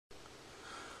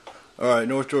Alright,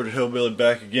 North Georgia Hillbilly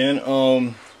back again.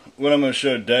 What I'm going to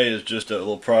show today is just a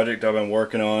little project I've been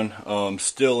working on.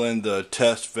 Still in the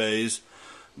test phase,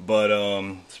 but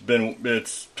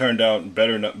it's turned out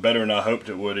better than I hoped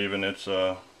it would. Even I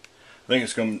think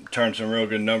it's going to turn some real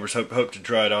good numbers. Hope to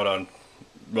try it out on,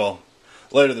 well,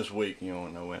 later this week. You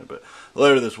don't know when, but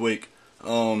later this week.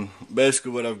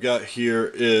 Basically, what I've got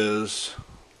here is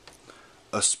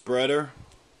a spreader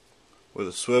with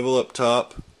a swivel up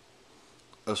top,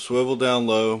 a swivel down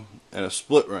low, and a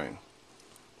split ring.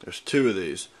 There's two of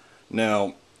these.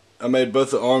 Now, I made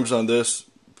both the arms on this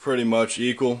pretty much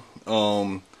equal.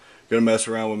 Gonna mess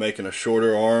around with making a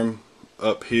shorter arm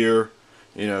up here,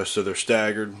 so they're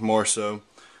staggered more so.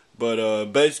 But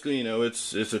basically,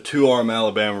 it's a two-arm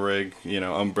Alabama rig,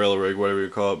 umbrella rig, whatever you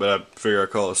call it. But I figure I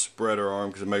call it a spreader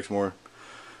arm because it makes more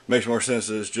sense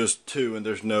that it's just two and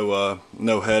there's no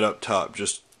head up top,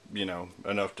 just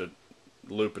enough to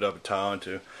loop it up and tie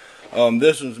onto.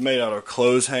 This one's made out of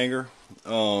clothes hanger.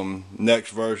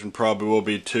 Next version probably will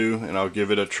be two, and I'll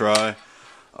give it a try.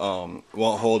 Won't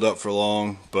hold up for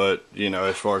long, but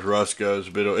as far as rust goes,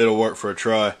 but it'll work for a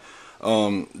try.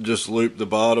 Just loop the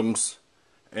bottoms,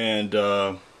 and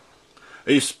I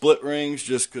use split rings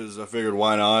just because I figured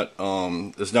why not.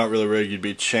 It's not really a rig you'd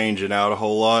be changing out a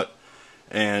whole lot,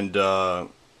 and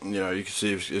you can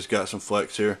see it's got some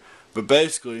flex here. But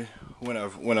basically, when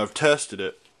I've tested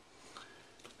it,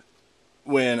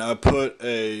 when I put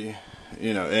a,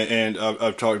 and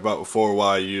I've talked about before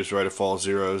why I use rate of fall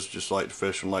zeros, just like to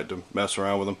fish them, like to mess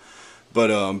around with them.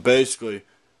 But basically,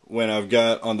 when I've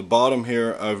got on the bottom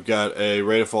here, I've got a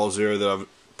rate of fall zero that I've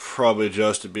probably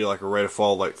adjusted to be like a rate of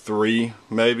fall like 3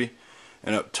 maybe,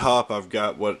 and up top I've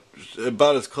got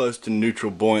about as close to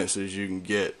neutral buoyancy as you can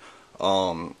get.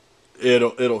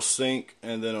 It'll sink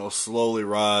and then it'll slowly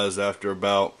rise after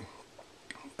about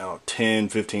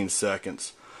 10-15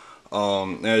 seconds.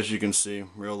 As you can see,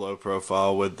 real low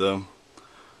profile with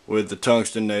the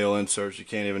tungsten nail inserts. You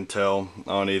can't even tell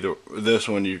on either. This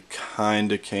one you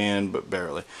kinda can, but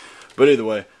barely. But either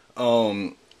way,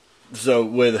 so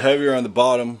with heavier on the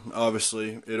bottom,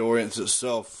 obviously it orients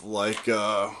itself like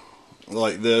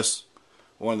this,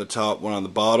 one on the top, one on the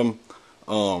bottom.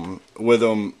 With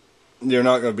them, you're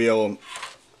not going to be able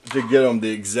to get them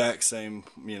the exact same,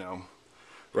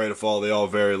 rate of fall. They all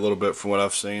vary a little bit from what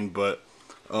I've seen, but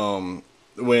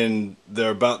when they're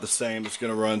about the same, it's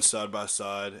going to run side by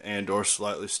side and or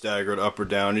slightly staggered up or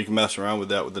down. You can mess around with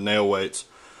that with the nail weights,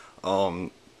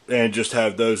 and just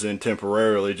have those in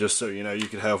temporarily, just so you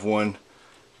could have one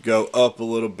go up a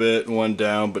little bit and one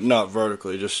down, but not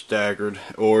vertically, just staggered.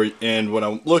 And what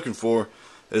I'm looking for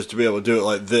is to be able to do it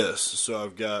like this. So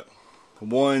I've got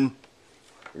one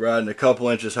riding a couple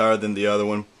inches higher than the other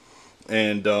one,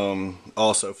 and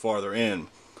also farther in.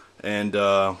 And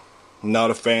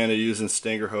not a fan of using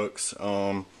stinger hooks.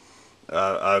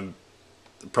 I've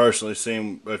personally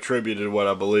seen attributed what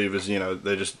I believe is,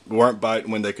 they just weren't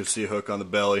biting when they could see a hook on the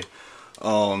belly.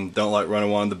 Don't like running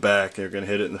one on the back. They're going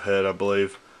to hit it in the head, I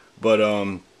believe. But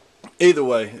either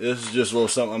way, this is just a little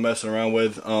something I'm messing around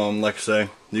with. Like I say,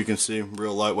 you can see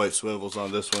real lightweight swivels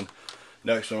on this one.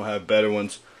 Next one will have better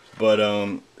ones. But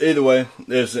either way,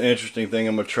 it's an interesting thing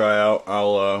I'm going to try out.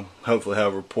 I'll hopefully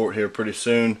have a report here pretty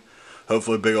soon.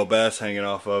 Hopefully a big old bass hanging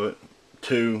off of it.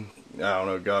 2, I don't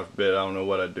know, God forbid, I don't know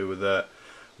what I'd do with that.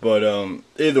 But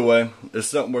either way, it's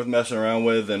something worth messing around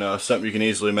with, and something you can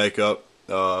easily make up.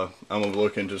 I'm going to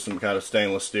look into some kind of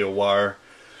stainless steel wire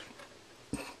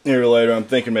here later. I'm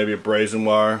thinking maybe a brazen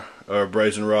wire or a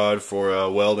brazen rod for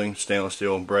welding, stainless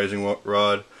steel brazing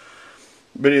rod.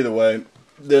 But either way,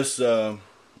 this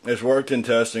it's worked in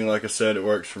testing. Like I said, it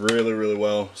works really, really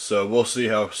well. So we'll see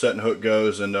how setting hook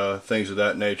goes and things of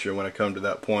that nature when I come to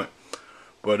that point.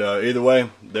 But either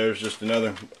way, there's just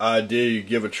another idea you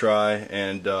give a try,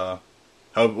 and hope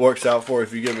it works out for you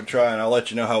if you give it a try, and I'll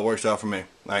let you know how it works out for me.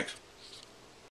 Thanks.